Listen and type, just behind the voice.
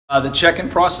The check-in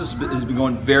process has been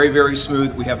going very, very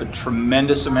smooth. We have a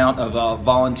tremendous amount of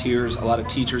volunteers. A lot of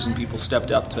teachers and people stepped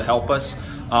up to help us.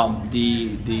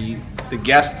 The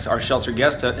guests, our shelter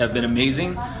guests, have been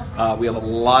amazing. We have a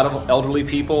lot of elderly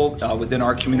people within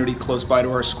our community close by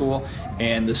to our school.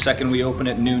 And the second we opened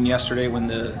at noon yesterday, when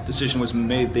the decision was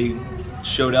made, they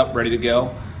showed up ready to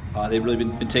go. They've really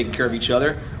been taking care of each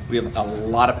other. We have a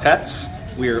lot of pets.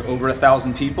 We are over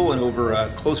 1,000 people and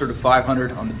over closer to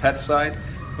 500 on the pet side.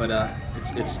 But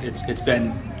it's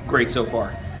been great so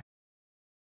far.